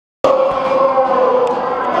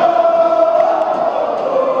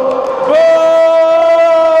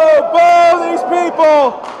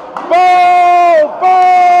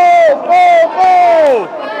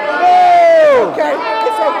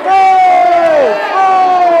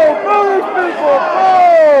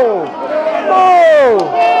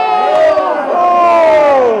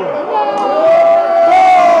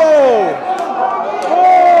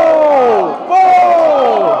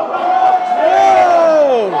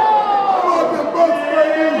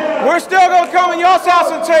we'll come in y'all's house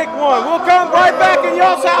and take one. We'll come right back in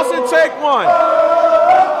y'all's house and take one.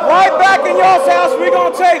 Right back in y'all's house, we're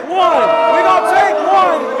going to take one. We're going to take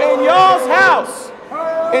one in y'all's house.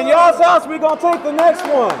 In y'all's house, we're going to take the next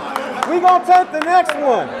one. We're going to take the next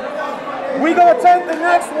one. We're going to take the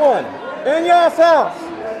next one in y'all's house.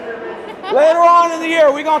 Later on in the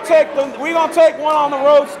year, we're gonna take one on the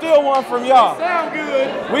road, steal one from y'all. Sound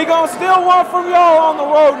good. We're gonna steal one from y'all on the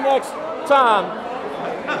road next time.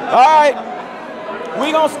 All right.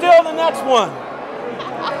 We're gonna steal the next one.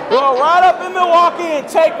 We'll ride up in Milwaukee and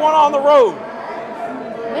take one on the road.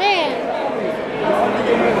 Man.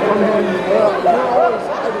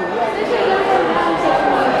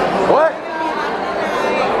 What?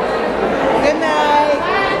 Good night.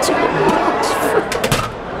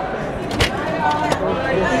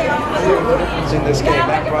 In this game,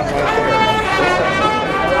 that run right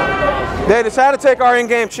there. They decided to take our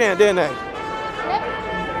in-game chant, didn't they?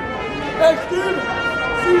 Hey, Steven.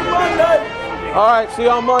 See you Monday. All right, see you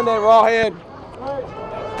on Monday, Rawhead.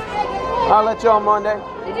 I'll let you on Monday.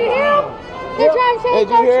 Did you hear him? They're trying to change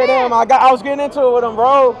Did you hear them? I was getting into it with them,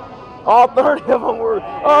 bro. All 30 of them were. They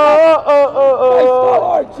stole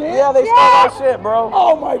our chant? Yeah, they stole our shit, bro.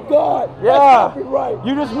 Oh my God. Yeah. That's right.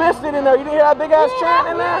 You just missed it in there. You didn't hear that big ass chant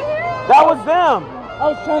in there? That was them. I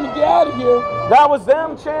was trying to get out of here. That was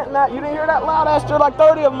them chanting that. You didn't hear that loud ass shit? Like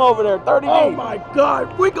 30 of them over there. 30 Oh deep. my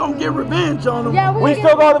God. We're going to get revenge on them. Yeah, We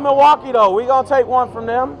still go to Milwaukee though. We gonna take one from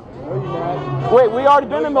them. Wait, we already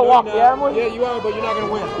been in Milwaukee, haven't we? Yeah, you are, but you're not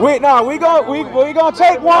gonna win. Wait, no, we gonna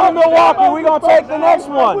take one in Milwaukee. We gonna take the next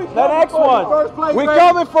one. The next one. We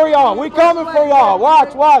coming for y'all. We coming for y'all.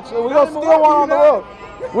 Watch. We gonna steal one on the road.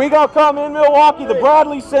 We gonna come in Milwaukee, the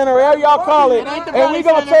Bradley Center, whatever y'all call it, and we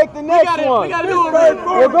gonna take the next one. We got to do it.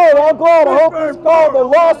 We're good. I'm glad. I hope it's called the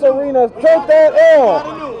Loss Arena. Take that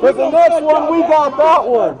L. Because the next one, we got that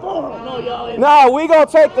one. No, we gonna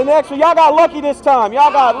take the next one. Y'all got lucky this time.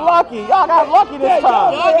 Y'all got lucky. Y'all got lucky this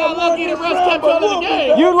time. Y'all got lucky the rest kept on the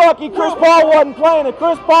game. You lucky Chris Paul wasn't playing. If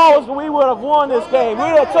Chris Paul was, we would have won this game.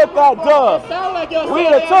 We'd have took that dub.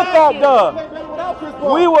 We'd have took that dub.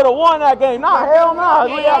 We would have won that game. Nah, hell nah.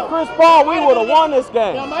 We got Chris Paul. We would have won this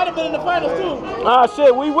game. Y'all might have been in the finals too. Ah,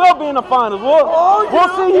 shit. We will be in the finals. We'll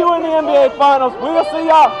see you in the NBA finals. We will see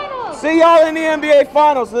y'all. See y'all in the NBA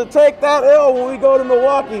finals. So take that L when we go to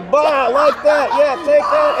Milwaukee. Bah, like that. Yeah, take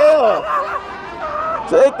that L.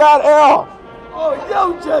 Take that L. Oh,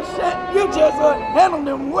 you just handled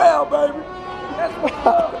them well, baby. That's what's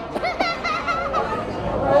up.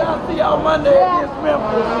 I'll see y'all Monday against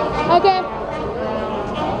Memphis. Okay.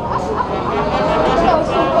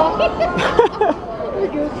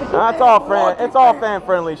 That's all fan. It's all fan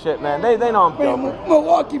friendly shit, man. They know I'm joking.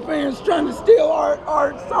 Milwaukee fans trying to steal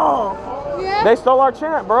our song. Yeah. They stole our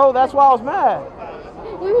chant, bro. That's why I was mad.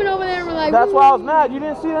 We went over there and we're like. That's why I was mad. You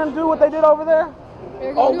didn't see them do what they did over there?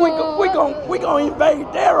 Oh, we gonna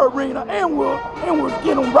invade their arena and we'll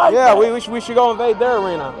get them right. Yeah, back. we should go invade their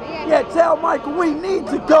arena. Yeah, tell Michael we need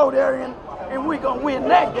to go there and we gonna win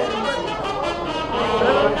that game.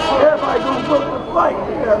 Everybody gonna book a flight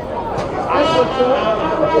there.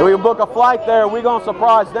 If we book a flight there, we gonna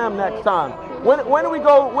surprise them next time. When do we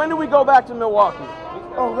go? When do we go back to Milwaukee?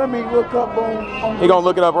 Oh, let me look up on. He gonna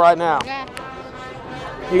look it up right now.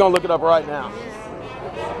 He gonna look it up right now.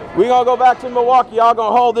 We gonna go back to Milwaukee. Y'all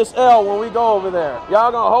gonna hold this L when we go over there.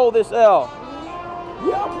 Y'all gonna hold this L.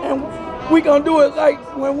 Yeah, and we gonna do it like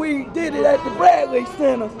when we did it at the Bradley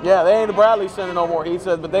Center. Yeah, they ain't the Bradley Center no more. He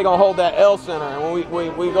said, but they gonna hold that L Center, and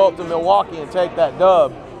when we go up to Milwaukee and take that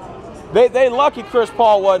dub. They lucky Chris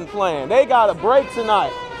Paul wasn't playing. They got a break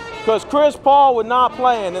tonight, cause Chris Paul was not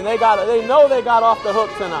playing, and they know they got off the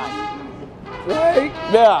hook tonight. Right?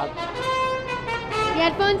 Yeah. You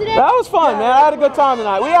had fun today? That was fun, man. I had a good time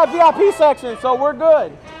tonight. We have VIP section, so we're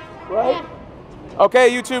good. Right? Okay,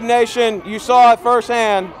 YouTube Nation, you saw it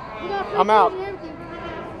firsthand. I'm out.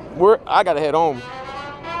 I gotta head home.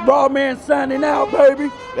 Raw man signing out,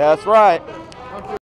 baby. That's right.